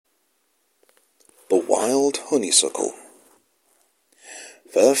The wild honeysuckle.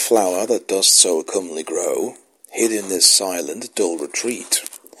 Fair flower that dost so comely grow, hid in this silent dull retreat,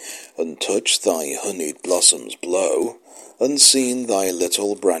 untouched thy honeyed blossoms blow, unseen thy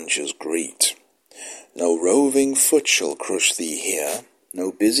little branches greet. No roving foot shall crush thee here,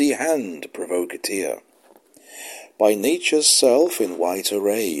 no busy hand provoke a tear. By nature's self in white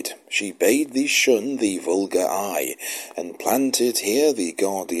arrayed, she bade thee shun the vulgar eye, and planted here the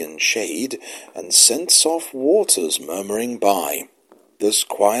guardian shade, and sent soft waters murmuring by. Thus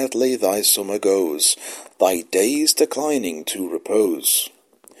quietly thy summer goes, thy days declining to repose.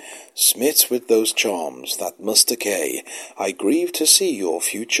 Smit with those charms that must decay, I grieve to see your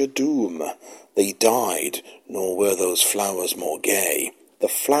future doom. They died, nor were those flowers more gay, the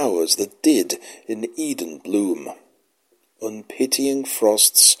flowers that did in Eden bloom. Unpitying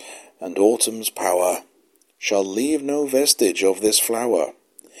frosts and autumn's power shall leave no vestige of this flower.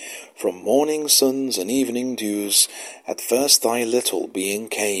 From morning suns and evening dews at first thy little being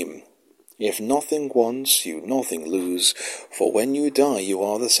came. If nothing once, you nothing lose, for when you die you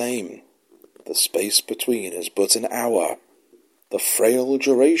are the same. The space between is but an hour, the frail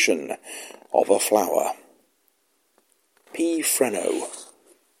duration of a flower. P. Freno.